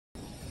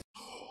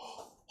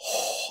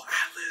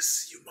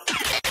Metis, you mother.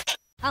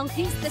 I'll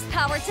use this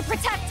power to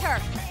protect her.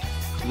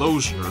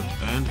 Closure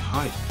and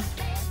hype.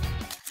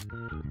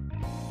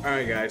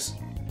 Alright guys,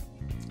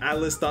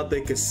 Atlas thought they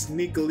could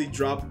sneakily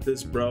drop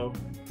this, bro.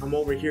 I'm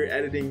over here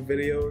editing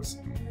videos,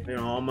 you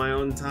know, on my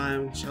own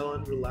time,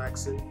 chilling,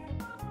 relaxing.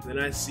 Then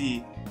I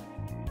see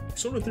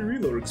Persona 3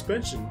 Reload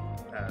expansion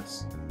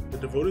pass, the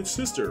Devoted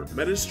Sister,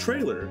 Metis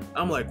trailer.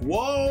 I'm like,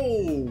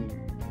 whoa!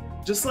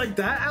 Just like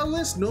that,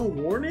 Atlas? No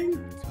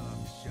warning?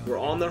 We're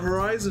on the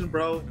horizon,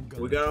 bro.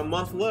 We got a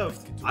month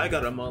left. I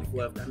got a month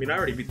left. I mean, I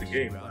already beat the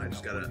game, but I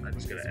just gotta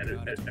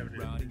edit it.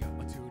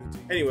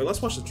 Anyway, let's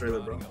watch the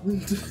trailer, bro.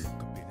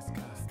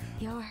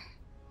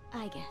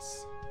 I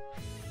guess.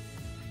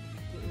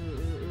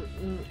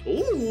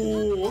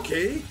 Ooh,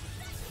 okay.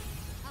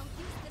 I'll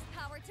use this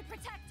power to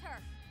protect her.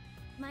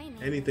 My name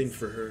Anything is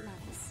for her.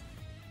 Metis.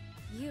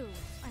 You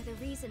are the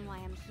reason why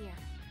I'm here.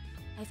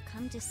 I've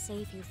come to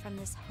save you from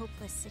this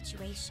hopeless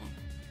situation.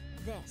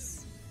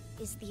 This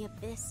is the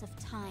abyss of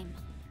time.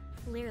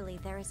 Clearly,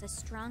 there is a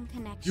strong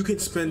connection. You can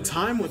spend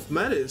time with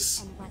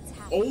Metis.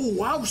 Oh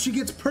wow, she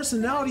gets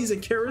personalities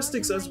and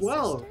characteristics as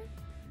well.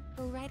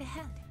 Go right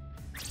ahead.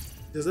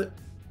 Does it?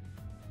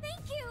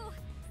 Thank you.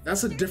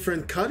 That's a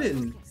different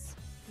cut-in.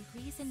 The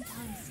reason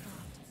time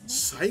stopped.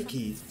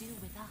 Psyche. Do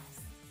with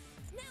us.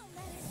 Now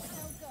Metis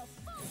will go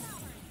full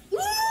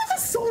power. Ooh, the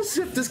soul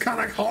shift is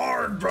kind of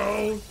hard,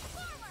 bro.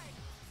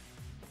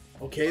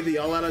 Okay, the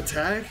all-out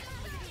attack.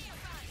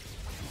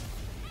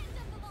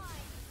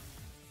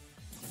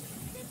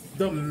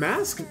 The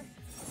mask.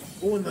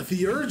 Oh, and the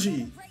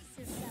theurgy.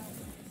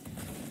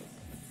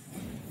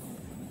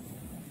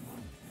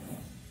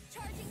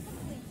 Charging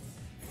complete.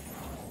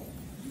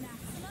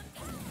 Maximum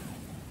power.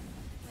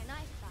 When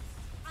I fight,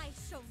 I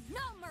show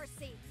no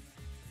mercy.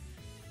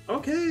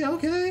 Okay,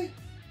 okay.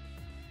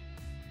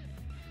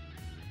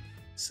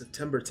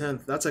 September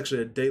 10th. That's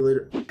actually a day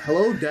later.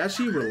 Hello,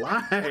 Dashi.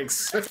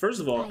 Relax.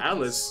 First of all,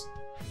 Atlas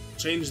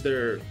changed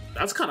their.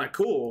 That's kind of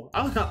cool.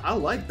 I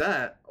like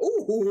that.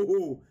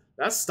 Ooh,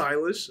 that's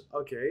stylish.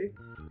 Okay.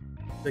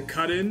 The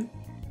cut-in.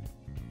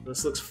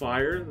 This looks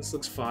fire. This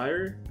looks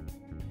fire.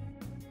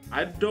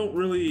 I don't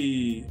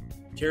really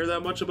care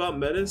that much about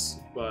Metis,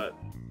 but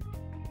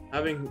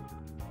having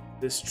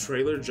this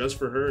trailer just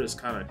for her is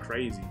kind of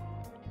crazy.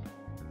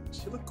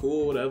 She look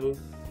cool, whatever.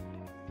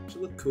 She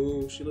look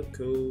cool. She look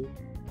cool.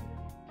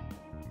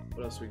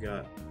 What else we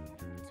got?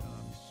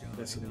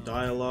 Got some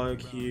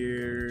dialogue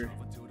here.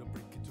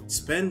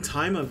 Spend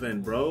time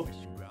event, bro.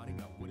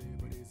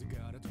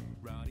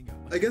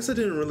 I guess I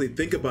didn't really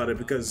think about it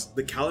because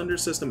the calendar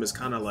system is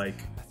kind of like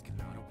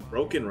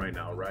broken right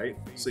now, right?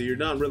 So you're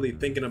not really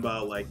thinking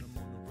about like,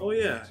 oh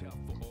yeah,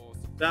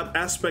 that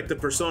aspect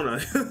of Persona,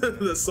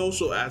 the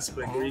social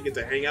aspect where you get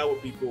to hang out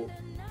with people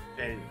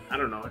and I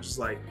don't know, just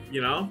like, you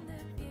know,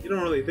 you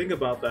don't really think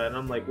about that. And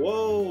I'm like,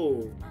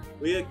 whoa,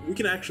 we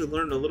can actually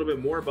learn a little bit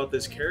more about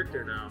this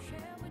character now.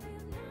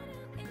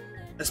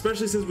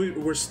 Especially since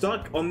we're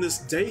stuck on this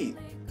date,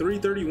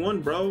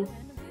 3/31, bro.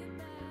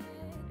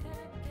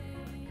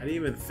 I didn't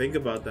even think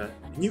about that.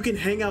 And you can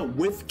hang out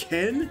with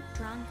Ken?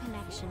 Strong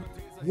connection.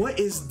 What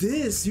is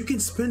this? You can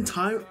spend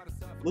time.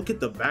 Look at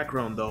the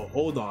background though.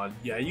 Hold on.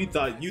 Yeah, you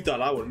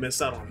thought I would miss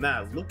out on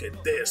that. Look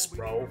at this,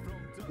 bro.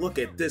 Look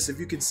at this. If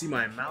you can see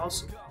my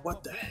mouse,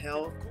 what the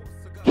hell?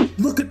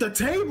 Look at the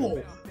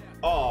table.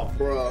 Oh,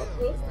 bro.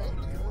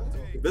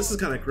 This is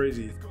kind of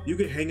crazy. You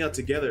can hang out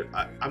together.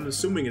 I'm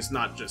assuming it's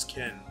not just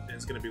Ken.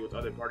 It's gonna be with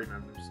other party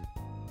members.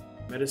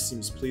 Metis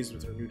seems pleased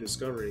with her new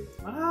discovery.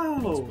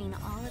 Wow!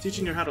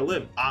 Teaching her how to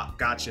live. Ah,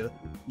 gotcha.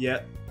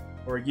 Yeah.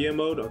 Orgia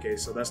mode? Okay,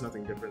 so that's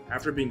nothing different.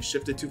 After being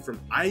shifted to from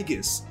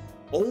Aegis,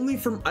 only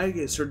from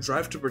Aegis, her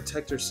drive to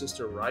protect her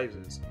sister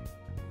rises.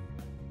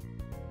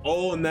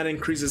 Oh, and that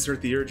increases her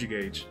theurgy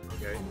gauge.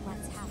 Okay.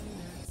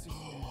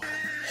 Oh,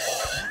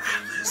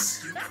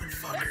 Atlas, you good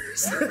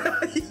fuckers.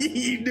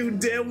 You knew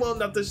damn well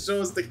not to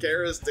show us the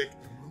characteristic.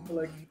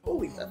 Like,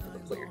 only that for the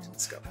player to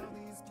discover.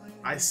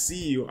 I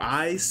see you.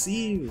 I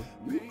see you.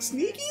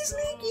 Sneaky,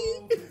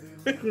 sneaky.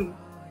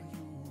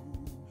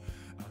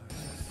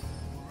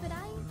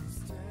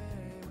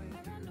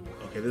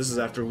 Okay, this is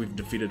after we've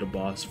defeated a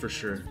boss for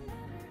sure.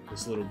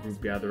 This little group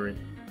gathering.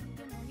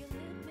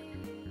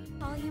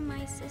 Call you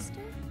my sister?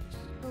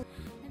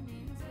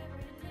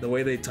 The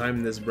way they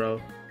timed this,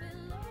 bro.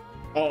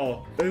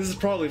 Oh, this is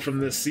probably from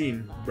this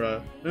scene,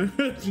 bro.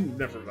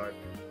 Never mind.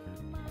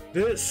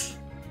 This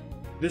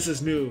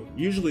is new.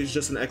 Usually it's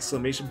just an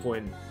exclamation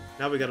point.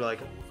 Now we gotta like,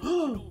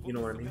 oh, you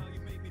know what I mean?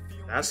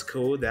 That's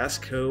cool. That's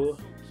cool.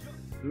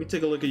 Let me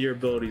take a look at your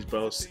abilities,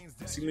 bro.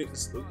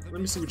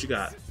 Let me see what you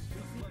got.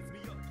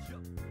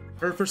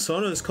 Her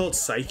persona is called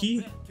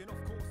Psyche.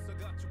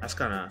 That's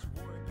kind of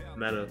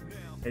meta.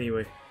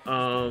 Anyway,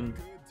 Bufu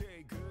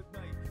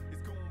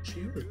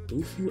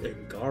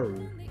and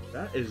Garu.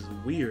 That is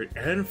weird.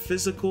 And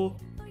physical.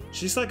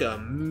 She's like a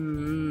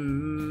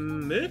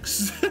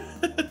mix.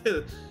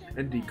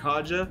 And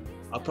Dikaja.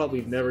 I'll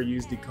probably never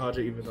use Dikaja,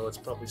 even though it's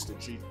probably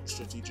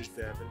strategic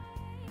to happen.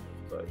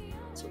 But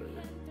that's what it is.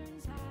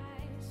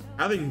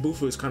 Having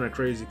Bufu is kind of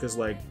crazy because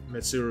like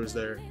Mitsuru is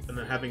there, and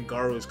then having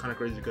Garu is kind of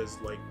crazy because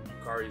like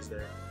Yukari is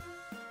there,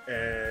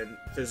 and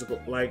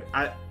physical. Like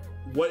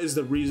what is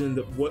the reason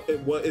that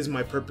what is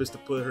my purpose to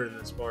put her in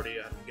this party?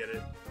 I don't get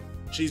it.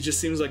 She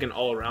just seems like an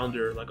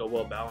all-rounder, like a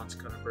well-balanced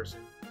kind of person.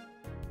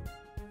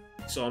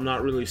 So I'm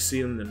not really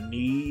seeing the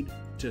need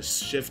to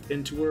shift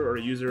into her or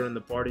use her in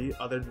the party,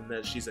 other than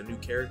that she's a new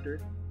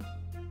character.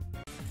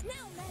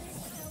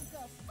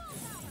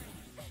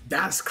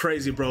 That's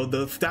crazy, bro.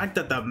 The fact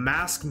that the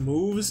mask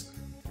moves,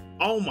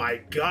 oh my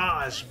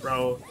gosh,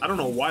 bro. I don't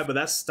know why, but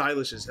that's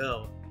stylish as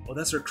hell. Oh,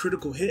 that's her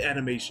critical hit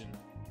animation.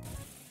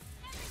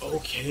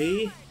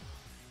 Okay.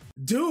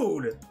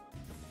 Dude.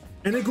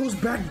 And it goes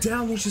back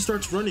down when she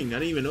starts running. I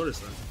didn't even notice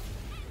that.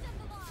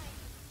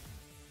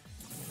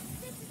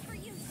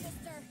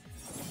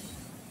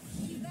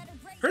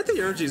 Her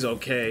Theurgy's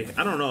okay.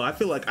 I don't know. I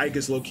feel like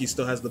Aigis low-key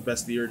still has the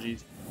best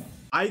Theurgys.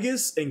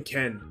 Aigis and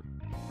Ken,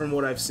 from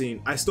what I've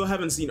seen. I still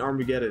haven't seen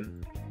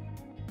Armageddon.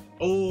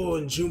 Oh,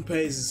 and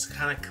Junpei's is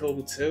kind of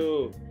cool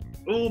too.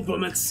 Oh, but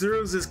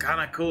Mitsuru's is kind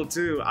of cool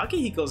too.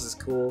 Akihiko's is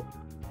cool.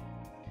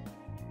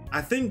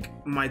 I think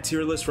my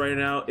tier list right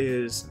now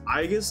is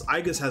Aigis.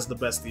 Aigis has the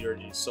best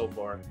Theurgy so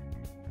far.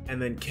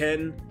 And then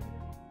Ken's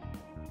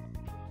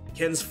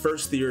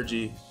first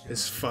Theurgy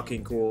is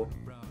fucking cool.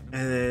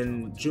 And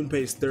then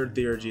Junpei's third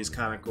Theurgy is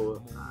kind of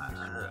cool.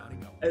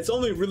 It's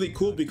only really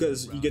cool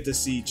because you get to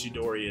see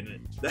Chidori in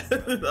it.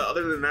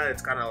 Other than that,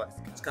 it's kind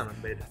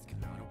of mid.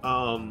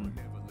 And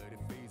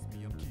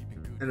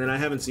then I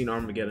haven't seen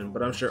Armageddon,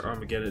 but I'm sure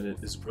Armageddon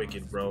is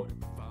wicked, bro.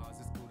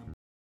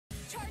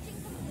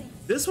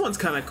 This one's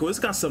kind of cool. It's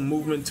got some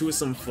movement to it,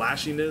 some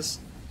flashiness.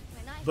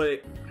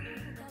 But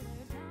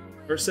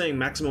her saying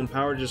maximum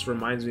power just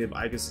reminds me of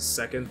Aigis'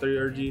 second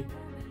Theurgy.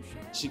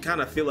 She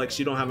kind of feel like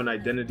she don't have an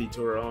identity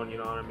to her own, you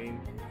know what I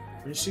mean?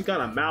 I mean, she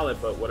got a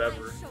mallet, but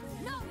whatever.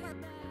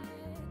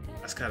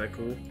 That's kind of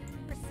cool.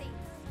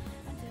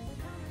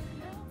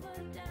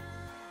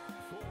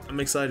 I'm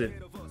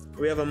excited.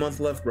 We have a month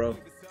left, bro.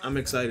 I'm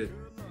excited.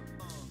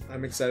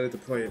 I'm excited to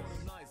play it.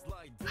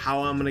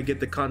 How I'm gonna get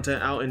the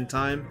content out in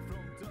time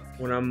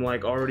when I'm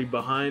like already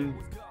behind,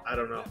 I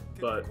don't know.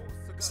 But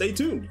stay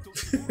tuned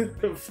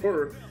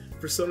for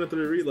Persona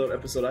 3 Reload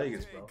episode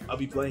Aigis, bro. I'll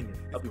be playing it.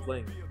 I'll be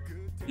playing it.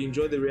 If you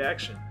enjoyed the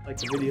reaction, like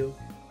the video,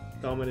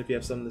 comment if you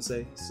have something to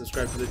say,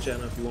 subscribe to the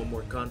channel if you want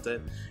more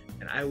content,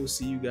 and I will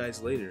see you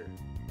guys later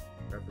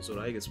for episode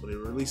Aigis when it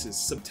releases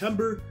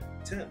September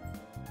 10th,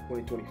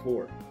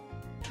 2024.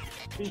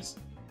 Peace.